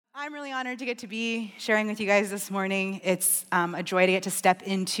I'm really honored to get to be sharing with you guys this morning. It's a joy to get to step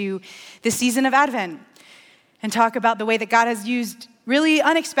into this season of Advent and talk about the way that God has used really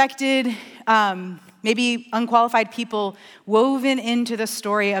unexpected, maybe unqualified people woven into the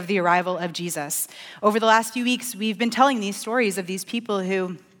story of the arrival of Jesus. Over the last few weeks, we've been telling these stories of these people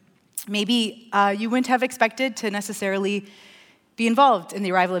who maybe you wouldn't have expected to necessarily be involved in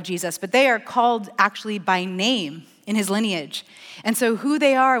the arrival of Jesus, but they are called actually by name in his lineage. And so who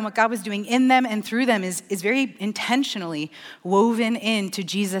they are and what God was doing in them and through them is very intentionally woven into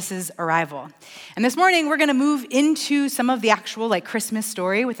Jesus's arrival. And this morning, we're going to move into some of the actual Christmas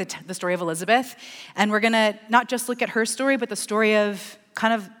story with the story of Elizabeth. And we're going to not just look at her story, but the story of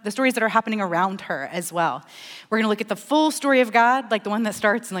kind of the stories that are happening around her as well. We're going to look at the full story of God, like the one that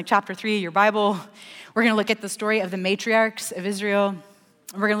starts in chapter 3 of your Bible. We're going to look at the story of the matriarchs of Israel.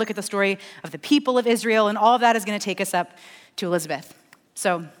 And we're going to look at the story of the people of Israel, and all of that is going to take us up to Elizabeth.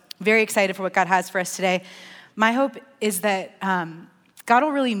 So, very excited for what God has for us today. My hope is that God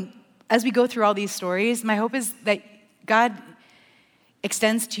will really, as we go through all these stories, my hope is that God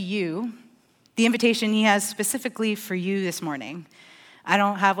extends to you the invitation he has specifically for you this morning. I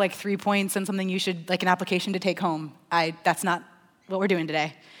don't have 3 points and something you should, an application to take home. That's not what we're doing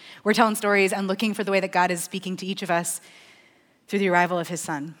today. We're telling stories and looking for the way that God is speaking to each of us through the arrival of his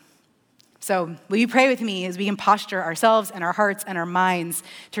son. So will you pray with me as we can posture ourselves and our hearts and our minds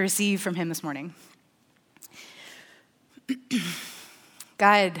to receive from him this morning?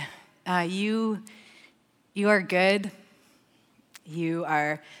 God, you are good. You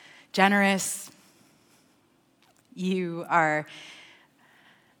are generous. You are,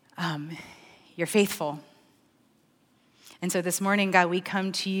 you're faithful. And so this morning, God, we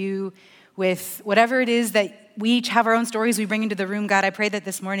come to you with whatever it is that we each have our own stories we bring into the room. God, I pray that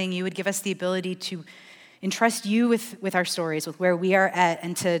this morning you would give us the ability to entrust you with our stories, with where we are at,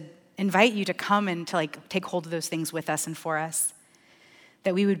 and to invite you to come and to take hold of those things with us and for us.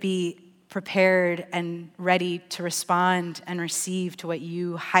 That we would be prepared and ready to respond and receive to what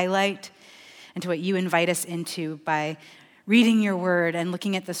you highlight and to what you invite us into by reading your word and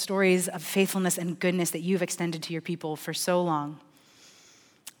looking at the stories of faithfulness and goodness that you've extended to your people for so long.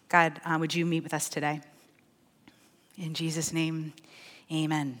 God, would you meet with us today? In Jesus' name,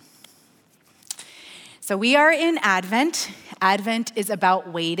 amen. So we are in Advent. Advent is about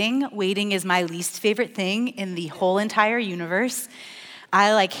waiting. Waiting is my least favorite thing in the whole entire universe.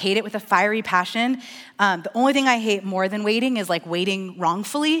 I hate it with a fiery passion. The only thing I hate more than waiting is waiting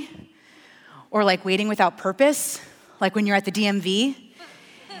wrongfully or waiting without purpose, like when you're at the DMV.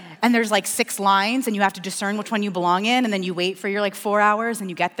 And there's 6 lines and you have to discern which one you belong in, and then you wait for your 4 hours and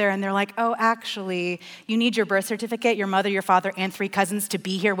you get there and they're oh, actually, you need your birth certificate, your mother, your father, and 3 cousins to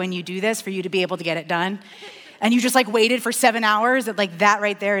be here when you do this for you to be able to get it done. And you just waited for 7 hours. That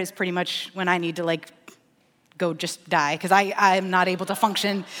right there is pretty much when I need to go just die, because I'm not able to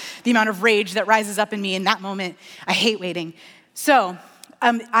function the amount of rage that rises up in me in that moment. I hate waiting. So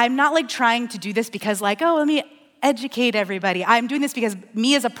I'm not trying to do this because oh, let me educate everybody. I'm doing this because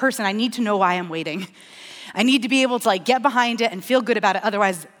me as a person, I need to know why I'm waiting. I need to be able to get behind it and feel good about it.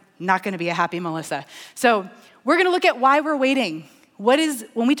 Otherwise, not going to be a happy Melissa. So we're going to look at why we're waiting. When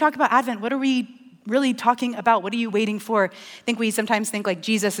we talk about Advent, what are we really talking about? What are you waiting for? I think we sometimes think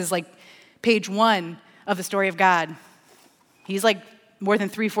Jesus is page 1 of the story of God. He's more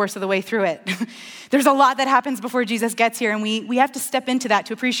than 3/4 of the way through it. There's a lot that happens before Jesus gets here, and we have to step into that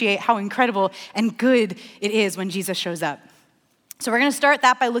to appreciate how incredible and good it is when Jesus shows up. So we're going to start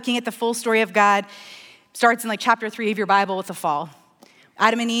that by looking at the full story of God. It starts in chapter 3 of your Bible with the fall.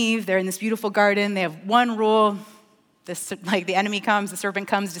 Adam and Eve, they're in this beautiful garden. They have one rule. The enemy comes, the serpent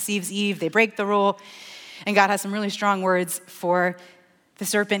comes, deceives Eve. They break the rule, and God has some really strong words for the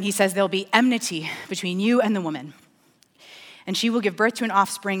serpent. He says there'll be enmity between you and the woman, and she will give birth to an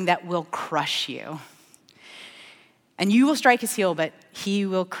offspring that will crush you. And you will strike his heel, but he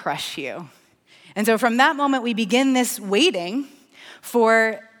will crush you. And so from that moment, we begin this waiting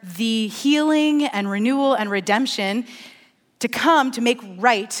for the healing and renewal and redemption to come to make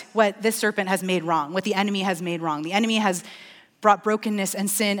right what this serpent has made wrong, what the enemy has made wrong. The enemy has brought brokenness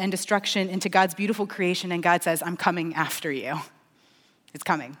and sin and destruction into God's beautiful creation, and God says, I'm coming after you. It's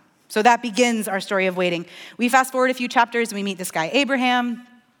coming. So that begins our story of waiting. We fast forward a few chapters and we meet this guy, Abraham.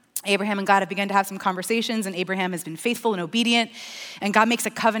 Abraham and God have begun to have some conversations, and Abraham has been faithful and obedient, and God makes a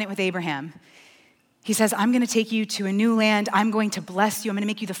covenant with Abraham. He says, I'm going to take you to a new land. I'm going to bless you. I'm going to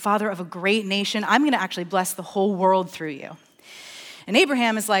make you the father of a great nation. I'm going to actually bless the whole world through you. And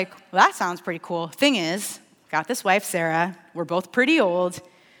Abraham is well, that sounds pretty cool. Thing is, got this wife, Sarah. We're both pretty old.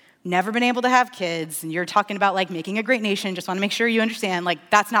 never been able to have kids, and you're talking about like making a great nation. Just want to make sure you understand, like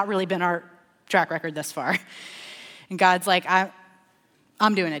that's not really been our track record thus far. And God's like,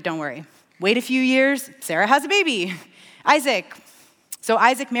 I'm doing it, don't worry. Wait a few years, Sarah has a baby, Isaac. So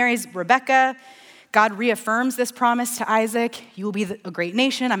Isaac marries Rebekah. God reaffirms this promise to Isaac. You will be a great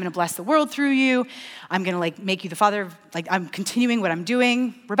nation. I'm going to bless the world through you. I'm going to like make you the father of, like I'm continuing what I'm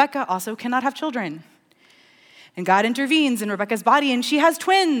doing. Rebekah also cannot have children. And God intervenes in Rebekah's body and she has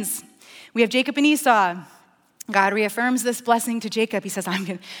twins. We have Jacob and Esau. God reaffirms this blessing to Jacob. He says, I'm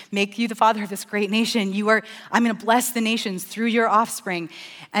going to make you the father of this great nation. I'm going to bless the nations through your offspring.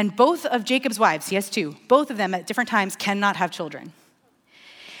 And both of Jacob's wives, he has two, both of them at different times cannot have children.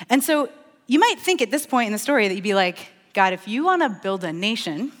 And so you might think at this point in the story that you'd be like, God, if you want to build a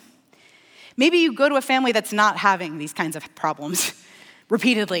nation, maybe you go to a family that's not having these kinds of problems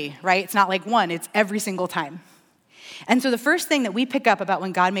repeatedly, right? It's not like one, it's every single time. And so the first thing that we pick up about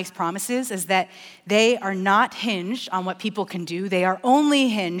when God makes promises is that they are not hinged on what people can do. They are only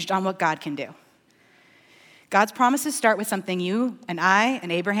hinged on what God can do. God's promises start with something you and I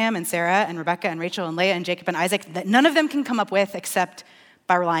and Abraham and Sarah and Rebekah and Rachel and Leah and Jacob and Isaac that none of them can come up with except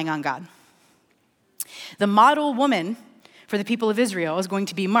by relying on God. The model woman for the people of Israel is going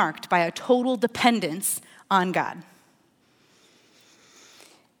to be marked by a total dependence on God.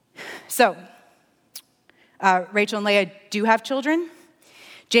 So, Rachel and Leah do have children.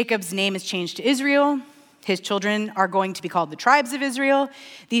 Jacob's name is changed to Israel. His children are going to be called the tribes of Israel.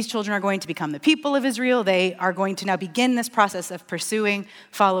 These children are going to become the people of Israel. They are going to now begin this process of pursuing,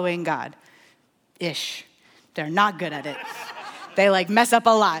 following God-ish. They're not good at it. They like mess up a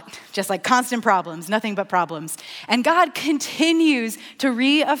lot, just like constant problems, nothing but problems. And God continues to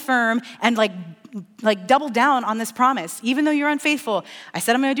reaffirm and like double down on this promise. Even though you're unfaithful, I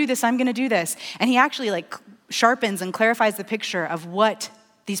said I'm going to do this, I'm going to do this. And he actually like sharpens and clarifies the picture of what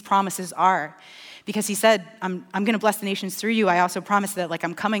these promises are. Because he said, I'm going to bless the nations through you. I also promise that like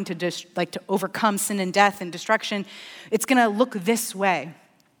I'm coming to to overcome sin and death and destruction. It's going to look this way.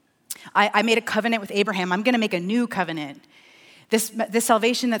 I made a covenant with Abraham. I'm going to make a new covenant. This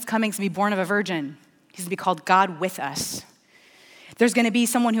salvation that's coming is going to be born of a virgin. He's going to be called God with us. There's going to be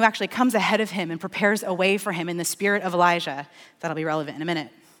someone who actually comes ahead of him and prepares a way for him in the spirit of Elijah. That'll be relevant in a minute.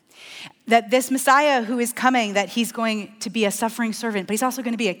 That this Messiah who is coming, that he's going to be a suffering servant, but he's also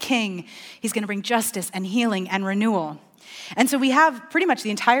going to be a king. He's going to bring justice and healing and renewal. And so we have pretty much the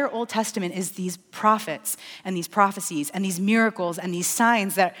entire Old Testament is these prophets and these prophecies and these miracles and these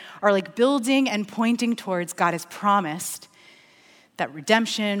signs that are like building and pointing towards God has promised that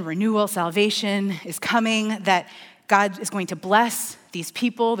redemption, renewal, salvation is coming, that God is going to bless these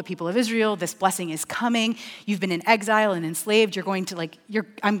people, the people of Israel. This blessing is coming. You've been in exile and enslaved. You're going to you're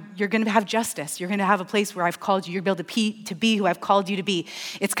going to have justice. You're going to have a place where I've called you. You're going to be able to be who I've called you to be.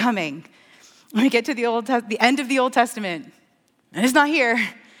 It's coming. When we get to the end of the Old Testament, and it's not here,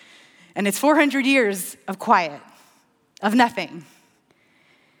 and it's 400 years of quiet, of nothing.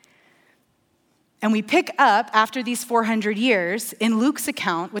 And we pick up after these 400 years in Luke's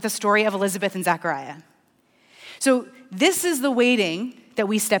account with a story of Elizabeth and Zechariah. So this is the waiting that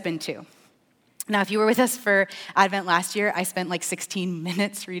we step into. Now, if you were with us for Advent last year, I spent like 16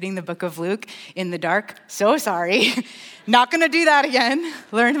 minutes reading the book of Luke in the dark. So sorry. Not going to do that again.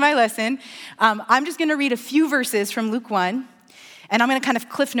 Learned my lesson. I'm just going to read a few verses from Luke 1, and I'm going to kind of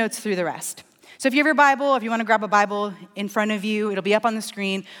cliff notes through the rest. So if you have your Bible, if you want to grab a Bible in front of you, it'll be up on the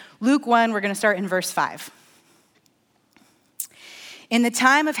screen. Luke 1, we're going to start in verse 5. In the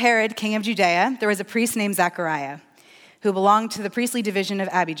time of Herod, king of Judea, there was a priest named Zechariah, who belonged to the priestly division of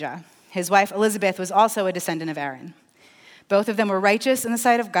Abijah. His wife Elizabeth was also a descendant of Aaron. Both of them were righteous in the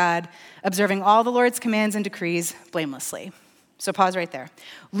sight of God, observing all the Lord's commands and decrees blamelessly. So pause right there.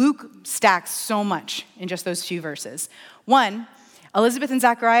 Luke stacks so much in just those few verses. One, Elizabeth and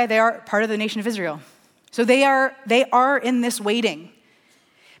Zechariah, they are part of the nation of Israel. So they are in this waiting.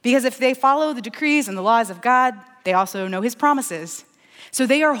 Because if they follow the decrees and the laws of God, they also know his promises. So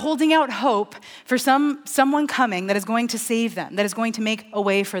they are holding out hope for someone coming that is going to save them, that is going to make a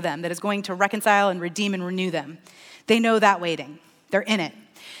way for them, that is going to reconcile and redeem and renew them. They know that waiting. They're in it.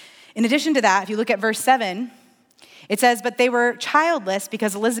 In addition to that, if you look at verse 7, it says, but they were childless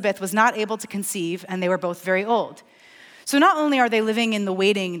because Elizabeth was not able to conceive, and they were both very old. So not only are they living in the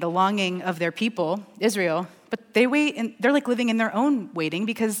waiting, the longing of their people, Israel, but they wait, and they're like living in their own waiting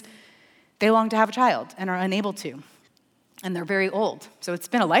because they long to have a child and are unable to. And they're very old. So it's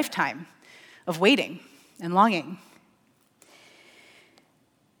been a lifetime of waiting and longing.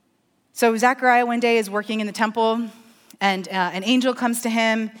 So Zechariah one day is working in the temple, And an angel comes to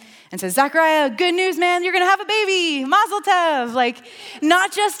him and says, Zechariah, good news, man, you're gonna have a baby, Mazel Tov. Like,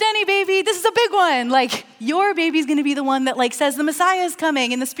 not just any baby, this is a big one. Like, your baby's gonna be the one that like says the Messiah is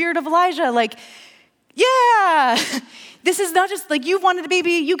coming in the spirit of Elijah. Like, yeah, this is not just like you wanted a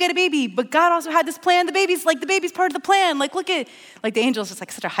baby, you get a baby, but God also had this plan. The baby's part of the plan. Like, look at, like the angel's just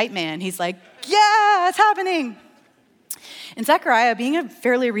like such a hype man. He's like, yeah, it's happening. And Zechariah, being a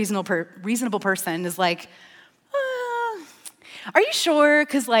fairly reasonable person, is like, are you sure?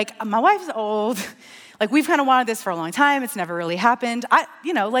 Because like my wife's old. Like we've kind of wanted this for a long time. It's never really happened.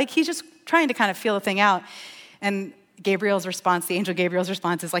 He's just trying to kind of feel the thing out. And Gabriel's response, the angel Gabriel's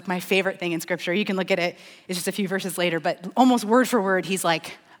response is like my favorite thing in scripture. You can look at it. It's just a few verses later, but almost word for word, he's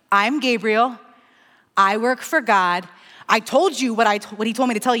like, I'm Gabriel. I work for God. I told you what he told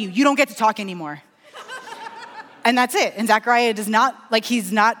me to tell you. You don't get to talk anymore. And that's it. And Zechariah does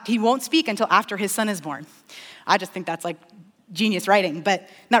not, he won't speak until after his son is born. I just think that's like genius writing, but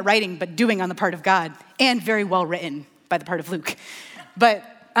not writing, but doing on the part of God, and very well written by the part of Luke. But,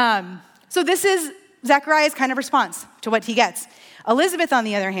 so this is Zechariah's kind of response to what he gets. Elizabeth, on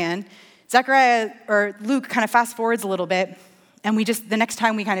the other hand, Luke kind of fast forwards a little bit, and the next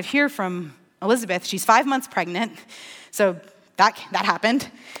time we kind of hear from Elizabeth, she's 5 months pregnant, so that happened.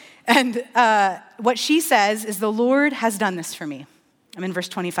 And what she says is, the Lord has done this for me. I'm in verse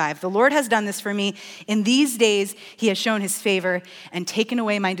 25. The Lord has done this for me. In these days, he has shown his favor and taken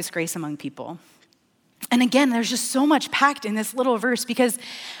away my disgrace among people. And again, there's just so much packed in this little verse, because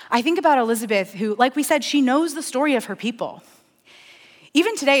I think about Elizabeth, who, like we said, she knows the story of her people.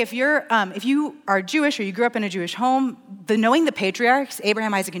 Even today, if you are Jewish or you grew up in a Jewish home, knowing the patriarchs,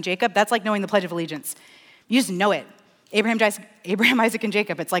 Abraham, Isaac, and Jacob, that's like knowing the Pledge of Allegiance. You just know it. Abraham, Isaac, and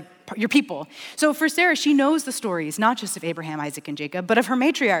Jacob, it's like your people. So for Sarah, she knows the stories, not just of Abraham, Isaac, and Jacob, but of her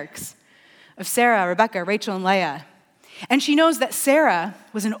matriarchs, of Sarah, Rebecca, Rachel, and Leah. And she knows that Sarah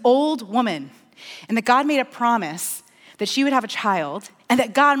was an old woman, and that God made a promise that she would have a child, and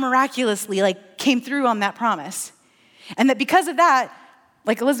that God miraculously came through on that promise. And that because of that,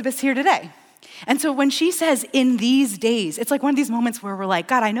 Elizabeth's here today. And so when she says, in these days, it's like one of these moments where we're like,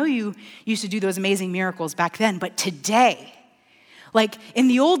 God, I know you used to do those amazing miracles back then, but today, in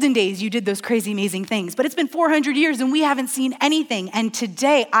the olden days, you did those crazy, amazing things, but it's been 400 years and we haven't seen anything. And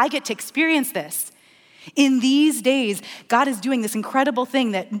today, I get to experience this. In these days, God is doing this incredible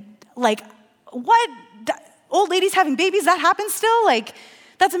thing that, what? Old ladies having babies, that happens still?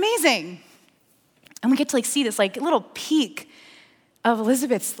 That's amazing. And we get to see this little peek of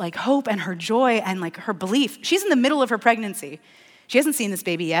Elizabeth's hope and her joy and her belief. She's in the middle of her pregnancy. She hasn't seen this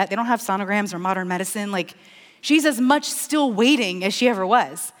baby yet. They don't have sonograms or modern medicine. She's as much still waiting as she ever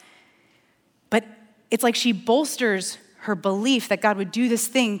was. But it's she bolsters her belief that God would do this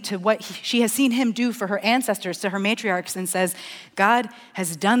thing to what she has seen him do for her ancestors, to her matriarchs, and says, God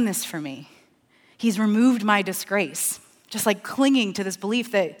has done this for me. He's removed my disgrace. Just clinging to this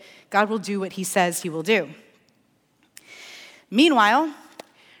belief that God will do what he says he will do. Meanwhile,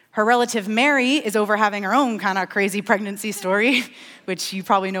 her relative Mary is over having her own kind of crazy pregnancy story, which you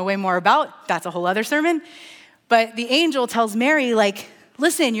probably know way more about. That's a whole other sermon. But the angel tells Mary,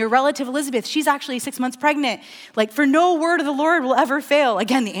 listen, your relative Elizabeth, she's actually 6 months pregnant. For no word of the Lord will ever fail.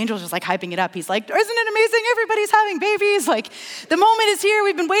 Again, the angel's just hyping it up. He's like, isn't it amazing? Everybody's having babies. The moment is here.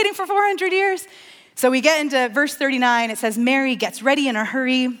 We've been waiting for 400 years. So we get into verse 39. It says, Mary gets ready in a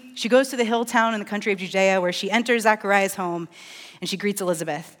hurry. She goes to the hill town in the country of Judea, where she enters Zechariah's home, and she greets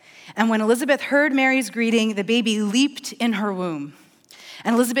Elizabeth. And when Elizabeth heard Mary's greeting, the baby leaped in her womb.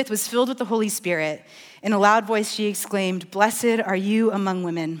 And Elizabeth was filled with the Holy Spirit. In a loud voice, she exclaimed, "Blessed are you among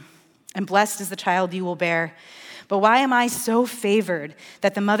women, and blessed is the child you will bear. But why am I so favored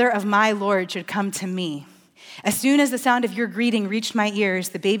that the mother of my Lord should come to me? As soon as the sound of your greeting reached my ears,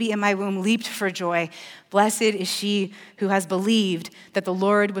 the baby in my womb leaped for joy. Blessed is she who has believed that the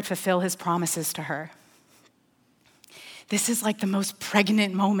Lord would fulfill his promises to her." This is the most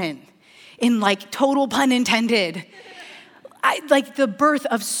pregnant moment in total pun intended. The birth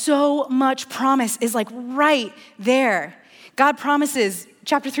of so much promise is right there. God promises,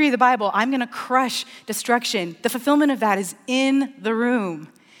 chapter 3 of the Bible, I'm going to crush destruction. The fulfillment of that is in the room.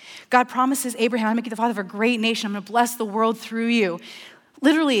 God promises Abraham, I'm going to make you the father of a great nation. I'm going to bless the world through you.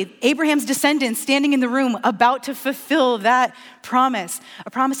 Literally, Abraham's descendants standing in the room about to fulfill that promise. A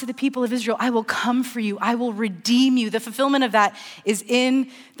promise to the people of Israel, I will come for you. I will redeem you. The fulfillment of that is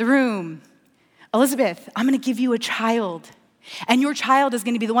in the room. Elizabeth, I'm going to give you a child. And your child is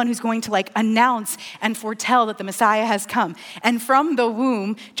going to be the one who's going to announce and foretell that the Messiah has come. And from the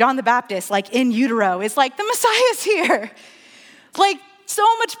womb, John the Baptist, in utero, is the Messiah's here. So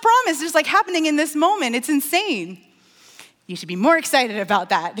much promise just happening in this moment. It's insane. You should be more excited about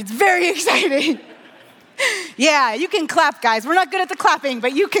that. It's very exciting. Yeah, you can clap, guys. We're not good at the clapping,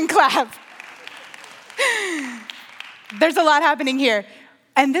 but you can clap. There's a lot happening here.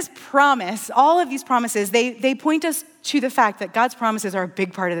 And this promise, all of these promises, they point us to the fact that God's promises are a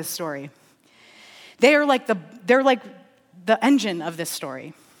big part of this story. They're like the engine of this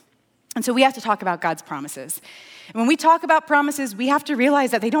story. And so we have to talk about God's promises. And when we talk about promises, we have to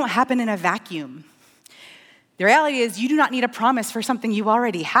realize that they don't happen in a vacuum. The reality is you do not need a promise for something you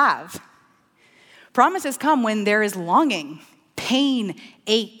already have. Promises come when there is longing, pain,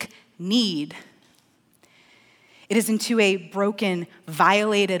 ache, need. It is into a broken,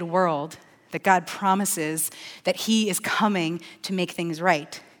 violated world that God promises that he is coming to make things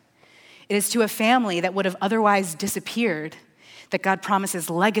right. It is to a family that would have otherwise disappeared that God promises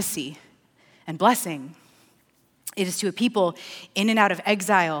legacy and blessing. It is to a people in and out of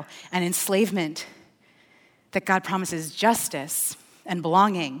exile and enslavement that God promises justice and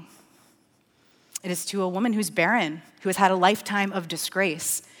belonging. It is to a woman who's barren, who has had a lifetime of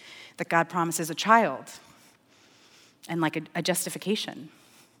disgrace, that God promises a child and like a justification.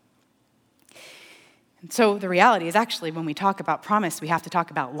 And so the reality is actually when we talk about promise, we have to talk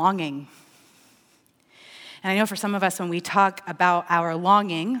about longing. And I know for some of us, when we talk about our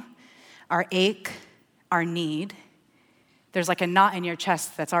longing, our ache, our need, there's like a knot in your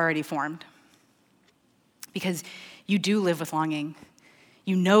chest that's already formed. Because you do live with longing.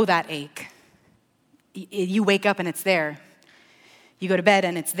 You know that ache. You wake up and it's there. You go to bed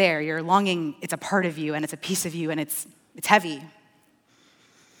and it's there. Your longing, it's a part of you and it's a piece of you and it's heavy.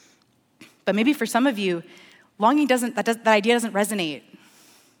 But maybe for some of you, longing that idea doesn't resonate.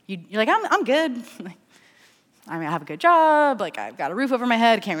 You're like, I'm good. I mean, I have a good job. Like, I've got a roof over my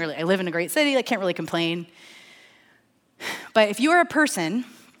head. I live in a great city. I can't really complain. But if you are a person,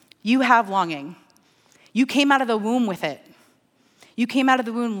 you have longing. You came out of the womb with it. You came out of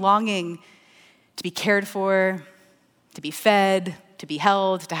the womb longing to be cared for, to be fed, to be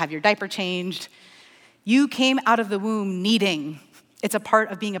held, to have your diaper changed. You came out of the womb needing. It's a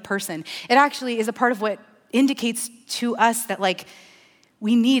part of being a person. It actually is a part of what indicates to us that like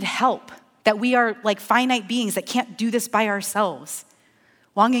we need help, that we are like finite beings that can't do this by ourselves.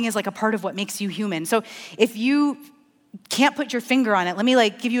 Longing is like a part of what makes you human. So if you can't put your finger on it, let me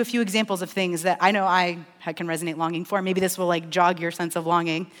like give you a few examples of things that I know I can resonate longing for. Maybe this will like jog your sense of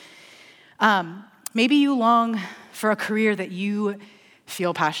longing. Maybe you long for a career that you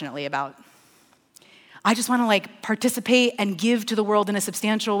feel passionately about. I just want to like participate and give to the world in a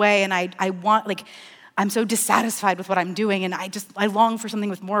substantial way. And I want like, I'm so dissatisfied with what I'm doing. And I long for something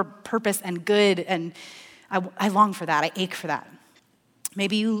with more purpose and good. And I long for that. I ache for that.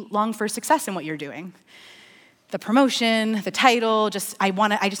 Maybe you long for success in what you're doing. The promotion, the title,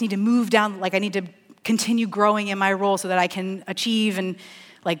 I just need to move down, like I need to continue growing in my role so that I can achieve and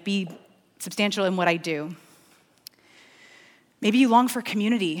like be substantial in what I do. Maybe you long for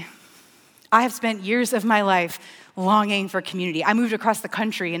community. I have spent years of my life longing for community. I moved across the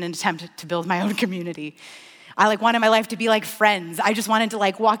country in an attempt to build my own community. I like wanted my life to be like Friends. I just wanted to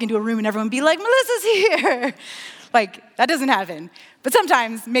like walk into a room and everyone be like, Melissa's here. Like that doesn't happen. But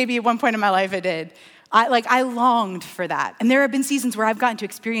sometimes, maybe at one point in my life it did. I longed for that. And there have been seasons where I've gotten to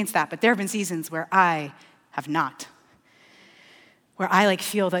experience that, but there have been seasons where I have not. Where I like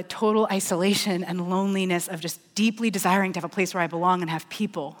feel that total isolation and loneliness of just deeply desiring to have a place where I belong and have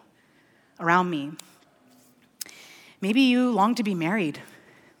people around me. Maybe you long to be married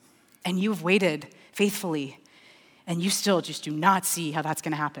and you've waited faithfully and you still just do not see how that's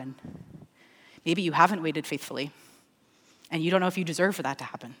going to happen. Maybe you haven't waited faithfully and you don't know if you deserve for that to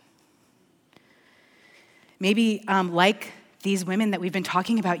happen. Maybe like these women that we've been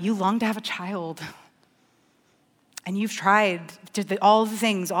talking about, you long to have a child. And you've tried all the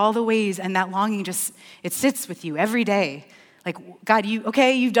things, all the ways, and that longing it sits with you every day. Like, God,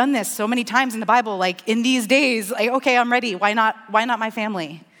 you've done this so many times in the Bible, like in these days, like, okay, I'm ready. Why not my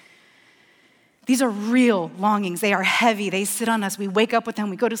family? These are real longings. They are heavy. They sit on us. We wake up with them.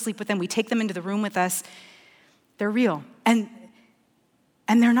 We go to sleep with them. We take them into the room with us. They're real. And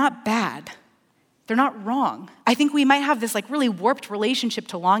they're not bad. They're not wrong. I think we might have this like really warped relationship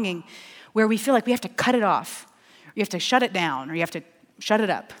to longing where we feel like we have to cut it off. Or you have to shut it down, or you have to shut it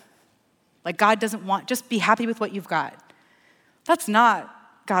up. Like God doesn't want, just be happy with what you've got. That's not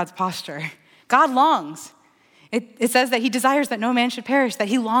God's posture. God longs. It says that he desires that no man should perish, that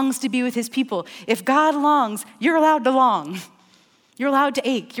he longs to be with his people. If God longs, you're allowed to long. You're allowed to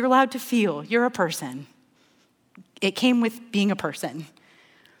ache. You're allowed to feel. You're a person. It came with being a person.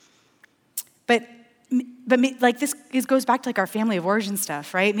 But like this goes back to like our family of origin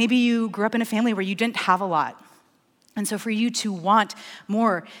stuff, right? Maybe you grew up in a family where you didn't have a lot. And so for you to want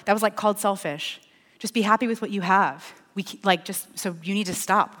more, that was like called selfish. Just be happy with what you have. So you need to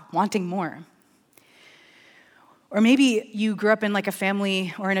stop wanting more. Or maybe you grew up in like a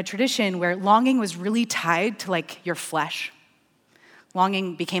family or in a tradition where longing was really tied to like your flesh.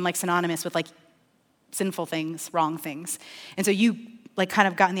 Longing became like synonymous with like sinful things, wrong things. And so you like kind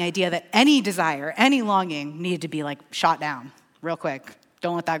of gotten the idea that any desire, any longing needed to be like shot down real quick.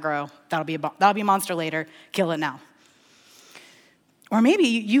 Don't let that grow. That'll be a monster later. Kill it now. Or maybe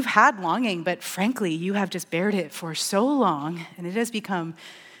you've had longing, but frankly, you have just bared it for so long, and it has become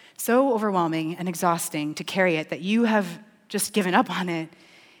so overwhelming and exhausting to carry it that you have just given up on it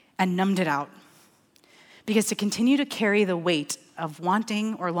and numbed it out. Because to continue to carry the weight of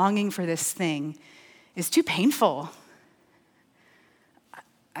wanting or longing for this thing is too painful.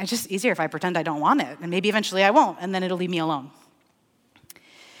 It's just easier if I pretend I don't want it, and maybe eventually I won't, and then it'll leave me alone.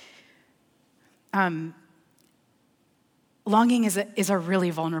 Longing is a really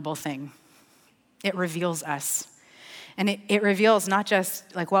vulnerable thing. It reveals us. And it reveals not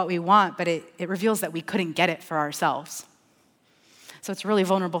just like what we want, but it reveals that we couldn't get it for ourselves. So it's a really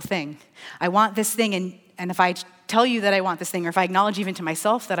vulnerable thing. I want this thing, and if I tell you that I want this thing, or if I acknowledge even to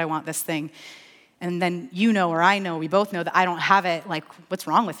myself that I want this thing, and then you know or I know, we both know that I don't have it, like, what's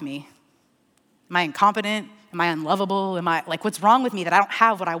wrong with me? Am I incompetent? Am I unlovable? What's wrong with me that I don't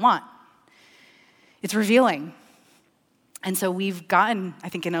have what I want? It's revealing. And so we've gotten, I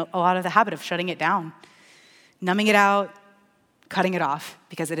think, in a lot of the habit of shutting it down, numbing it out, cutting it off,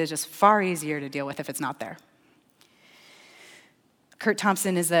 because it is just far easier to deal with if it's not there. Curt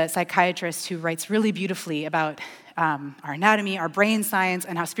Thompson is a psychiatrist who writes really beautifully about our anatomy, our brain science,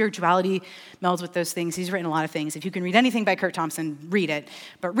 and how spirituality melds with those things. He's written a lot of things. If you can read anything by Curt Thompson, read it.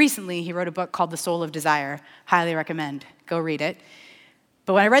 But recently, he wrote a book called The Soul of Desire. Highly recommend. Go read it.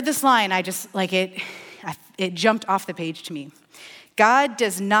 But when I read this line, I just, it jumped off the page to me. God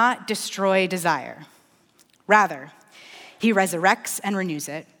does not destroy desire. Rather, he resurrects and renews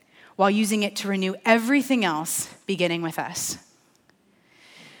it while using it to renew everything else, beginning with us.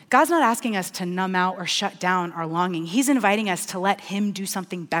 God's not asking us to numb out or shut down our longing. He's inviting us to let him do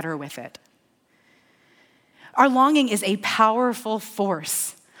something better with it. Our longing is a powerful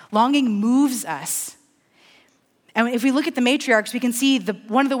force. Longing moves us. And if we look at the matriarchs, we can see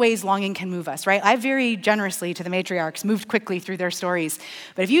one of the ways longing can move us, right? I very generously to the matriarchs, moved quickly through their stories.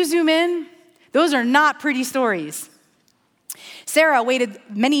 But if you zoom in, those are not pretty stories. Sarah waited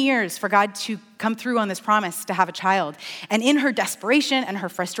many years for God to come through on this promise to have a child. And in her desperation and her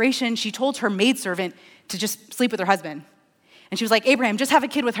frustration, she told her maidservant to just sleep with her husband. And she was like, Abraham, just have a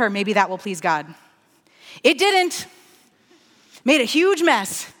kid with her. Maybe that will please God. It didn't. Made a huge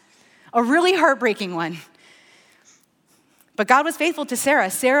mess, a really heartbreaking one. But God was faithful to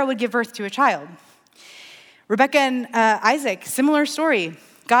Sarah. Sarah would give birth to a child. Rebecca and Isaac, similar story.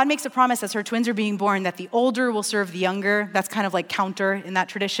 God makes a promise as her twins are being born that the older will serve the younger. That's kind of like counter in that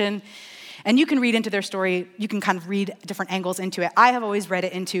tradition. And you can read into their story. You can kind of read different angles into it. I have always read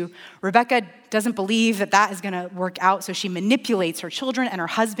it into Rebecca doesn't believe that is going to work out, so she manipulates her children and her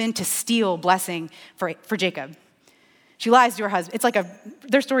husband to steal blessing for Jacob. She lies to her husband. It's like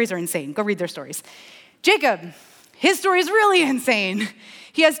their stories are insane. Go read their stories. Jacob, his story is really insane.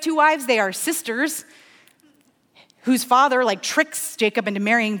 He has 2 wives. They are sisters, whose father tricks Jacob into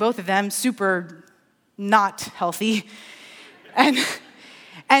marrying both of them, super not healthy.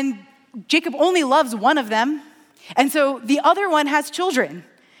 And Jacob only loves one of them. And so the other one has children.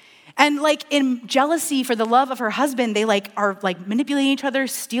 And in jealousy for the love of her husband, they are manipulating each other,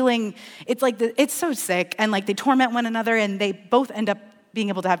 stealing. It's so sick. And they torment one another, and they both end up being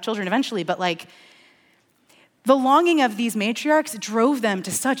able to have children eventually. But the longing of these matriarchs drove them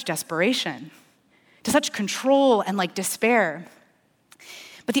to such desperation, to such control and despair.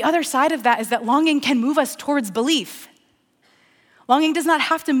 But the other side of that is that longing can move us towards belief. Longing does not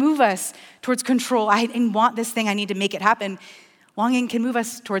have to move us towards control. I want this thing, I need to make it happen. Longing can move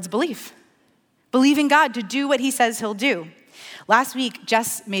us towards belief. Believing God to do what he says he'll do. Last week,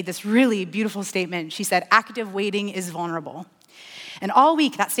 Jess made this really beautiful statement. She said, active waiting is vulnerable. And all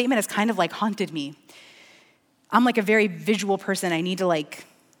week, that statement has kind of haunted me. I'm a very visual person. I need to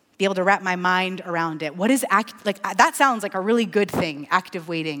be able to wrap my mind around it. What is that sounds like a really good thing, active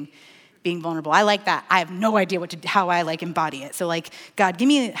waiting, being vulnerable. I like that. I have no idea how I embody it. So God,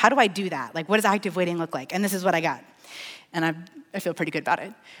 how do I do that? What does active waiting look like? And this is what I got. And I feel pretty good about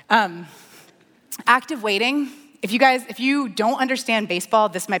it. Active waiting, if you don't understand baseball,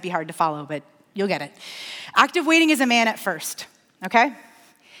 this might be hard to follow, but you'll get it. Active waiting is a man at first, okay?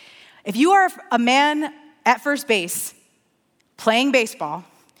 If you are a man at first base playing baseball,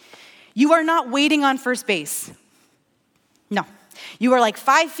 you are not waiting on first base. No. You are like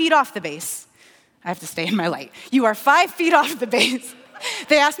 5 feet off the base. I have to stay in my light. You are 5 feet off the base.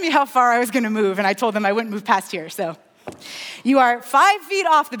 They asked me how far I was going to move, and I told them I wouldn't move past here. So you are 5 feet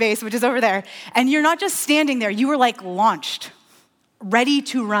off the base, which is over there, and you're not just standing there. You are like launched, ready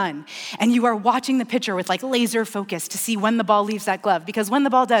to run, and you are watching the pitcher with like laser focus to see when the ball leaves that glove, because when the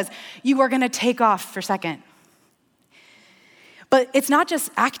ball does, you are going to take off for second. But it's not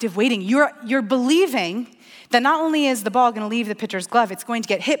just active waiting. You're believing that not only is the ball going to leave the pitcher's glove, it's going to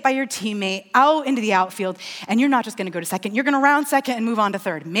get hit by your teammate out into the outfield, and you're not just going to go to second. You're going to round second and move on to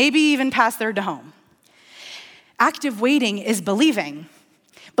third, maybe even pass third to home. Active waiting is believing.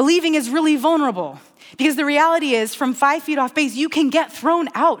 Believing is really vulnerable because the reality is from 5 feet off base, you can get thrown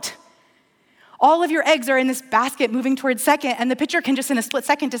out. All of your eggs are in this basket moving towards second, and the pitcher can just in a split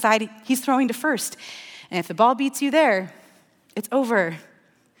second decide he's throwing to first. And if the ball beats you there, it's over.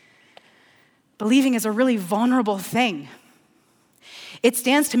 Believing is a really vulnerable thing. It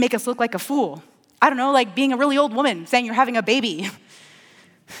stands to make us look like a fool. I don't know, like being a really old woman saying you're having a baby.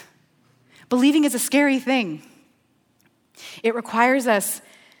 Believing is a scary thing. It requires us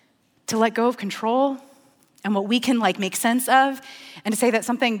to let go of control and what we can like make sense of, and to say that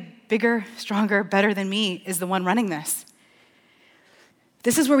something bigger, stronger, better than me is the one running this.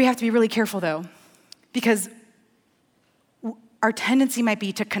 This is where we have to be really careful though, because our tendency might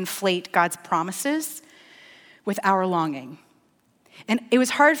be to conflate God's promises with our longing. And it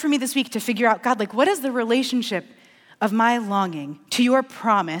was hard for me this week to figure out, God, like, what is the relationship of my longing to your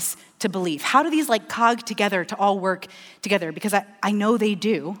promise to believe? How do these like cog together to all work together? Because I know they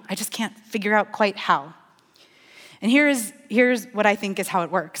do. I just can't figure out quite how. And here's what I think is how it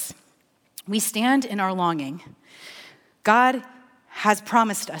works. We stand in our longing. God has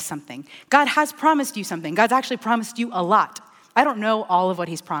promised us something. God has promised you something. God's actually promised you a lot. I don't know all of what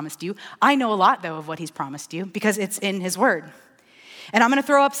he's promised you. I know a lot, though, of what he's promised you because it's in his word. And I'm going to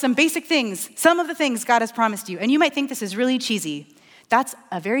throw up some basic things, some of the things God has promised you. And you might think this is really cheesy. That's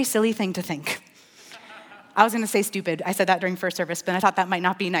a very silly thing to think. I was going to say stupid. I said that during first service, but I thought that might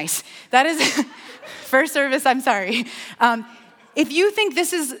not be nice. That is first service, I'm sorry. If you think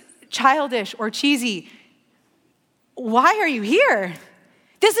this is childish or cheesy, why are you here?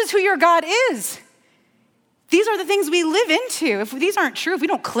 This is who your God is. These are the things we live into. If these aren't true, if we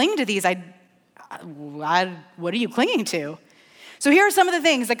don't cling to these, what are you clinging to? So here are some of the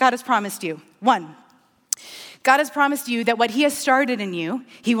things that God has promised you. 1, God has promised you that what he has started in you,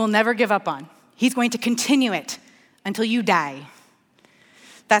 he will never give up on. He's going to continue it until you die.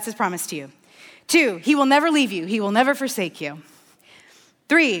 That's his promise to you. 2, he will never leave you. He will never forsake you.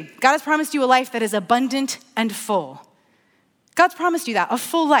 3, God has promised you a life that is abundant and full. God's promised you that, a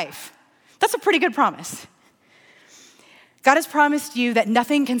full life. That's a pretty good promise. God has promised you that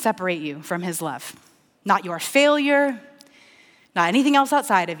nothing can separate you from his love. Not your failure, not anything else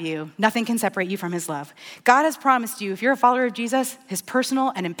outside of you. Nothing can separate you from his love. God has promised you, if you're a follower of Jesus, his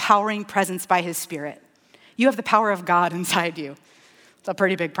personal and empowering presence by his Spirit. You have the power of God inside you. It's a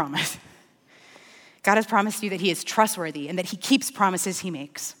pretty big promise. God has promised you that he is trustworthy and that he keeps promises he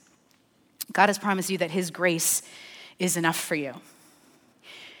makes. God has promised you that his grace is enough for you.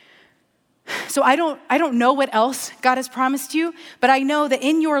 So I don't know what else God has promised you, but I know that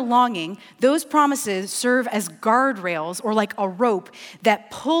in your longing, those promises serve as guardrails or like a rope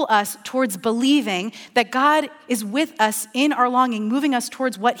that pull us towards believing that God is with us in our longing, moving us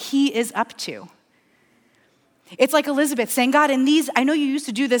towards what he is up to. It's like Elizabeth saying, God, I know you used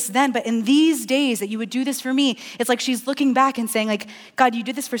to do this then, but in these days that you would do this for me, it's like she's looking back and saying, like, God, you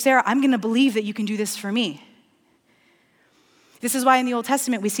did this for Sarah. I'm going to believe that you can do this for me. This is why in the Old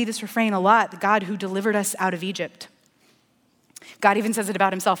Testament we see this refrain a lot, the God who delivered us out of Egypt. God even says it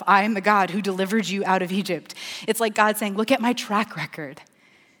about himself, I am the God who delivered you out of Egypt. It's like God saying, look at my track record.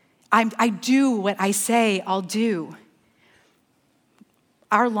 I do what I say I'll do.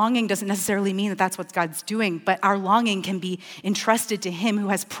 Our longing doesn't necessarily mean that that's what God's doing, but our longing can be entrusted to him who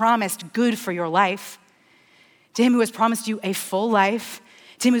has promised good for your life, to him who has promised you a full life,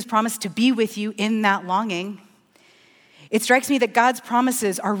 to him who's promised to be with you in that longing. It strikes me that God's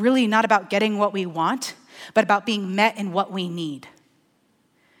promises are really not about getting what we want, but about being met in what we need.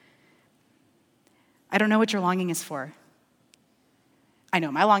 I don't know what your longing is for. I know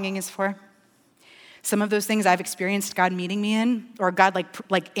my longing is for. Some of those things I've experienced God meeting me in, or God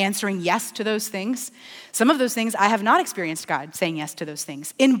like answering yes to those things. Some of those things I have not experienced God saying yes to those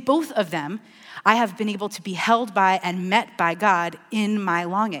things. In both of them, I have been able to be held by and met by God in my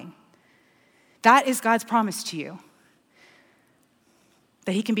longing. That is God's promise to you.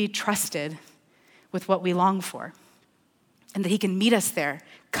 That he can be trusted with what we long for, and that he can meet us there,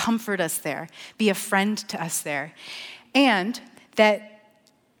 comfort us there, be a friend to us there. and that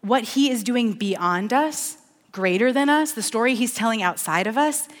what he is doing beyond us, greater than us, the story he's telling outside of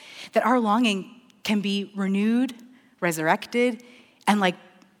us, that our longing can be renewed, resurrected, and like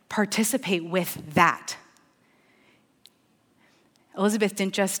participate with that. Elizabeth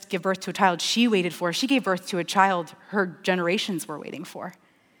didn't just give birth to a child she waited for, she gave birth to a child her generations were waiting for.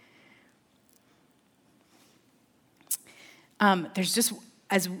 There's just,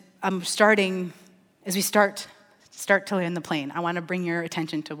 as we start to land the plane, I want to bring your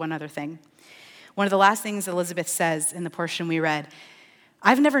attention to one other thing. One of the last things Elizabeth says in the portion we read,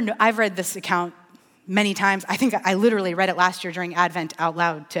 I've read this account many times. I think I literally read it last year during Advent out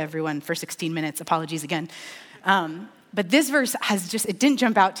loud to everyone for 16 minutes. Apologies again. But this verse it didn't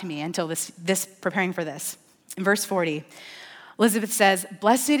jump out to me until this preparing for this. In verse 40, Elizabeth says,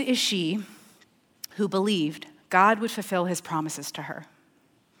 "Blessed is she who believed God would fulfill his promises to her."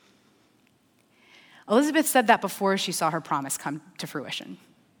 Elizabeth said that before she saw her promise come to fruition.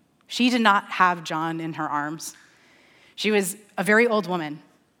 She did not have John in her arms. She was a very old woman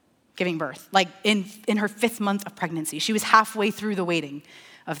giving birth, like in her 5th month of pregnancy. She was halfway through the waiting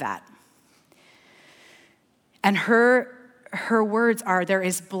of that. And her words are, there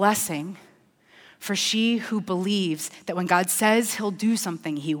is blessing for she who believes that when God says he'll do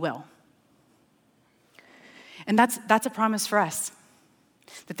something, he will. And that's a promise for us,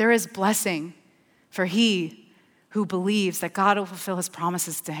 that there is blessing for he who believes that God will fulfill his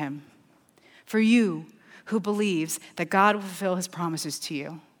promises to him. For you who believes that God will fulfill his promises to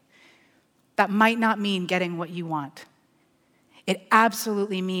you. That might not mean getting what you want. It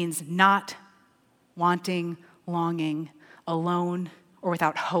absolutely means not wanting, longing, alone, or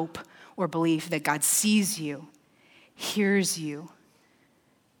without hope or belief that God sees you, hears you,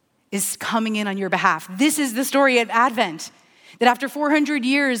 is coming in on your behalf. This is the story of Advent. That after 400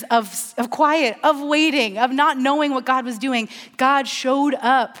 years of quiet, of waiting, of not knowing what God was doing, God showed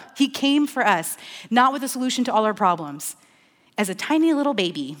up. He came for us, not with a solution to all our problems, as a tiny little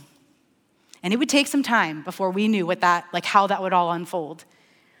baby. And it would take some time before we knew how that would all unfold.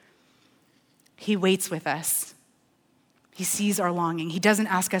 He waits with us. He sees our longing. He doesn't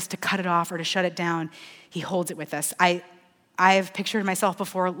ask us to cut it off or to shut it down. He holds it with us. I have pictured myself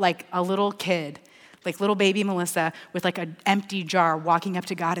before like a little kid, like little baby Melissa with like an empty jar walking up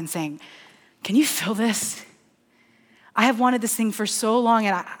to God and saying, "Can you fill this? I have wanted this thing for so long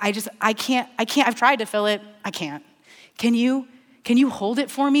and I can't, I've tried to fill it, I can't. Can you hold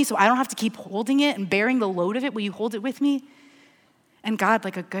it for me so I don't have to keep holding it and bearing the load of it? Will you hold it with me?" And God,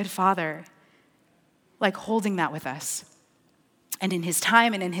 like a good father, like holding that with us. And in his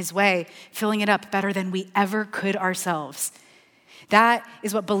time and in his way, filling it up better than we ever could ourselves. That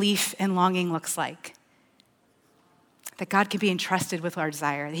is what belief and longing looks like. That God can be entrusted with our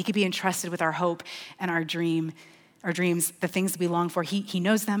desire. That he can be entrusted with our hope and our dreams, the things that we long for. He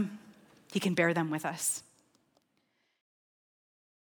knows them. He can bear them with us.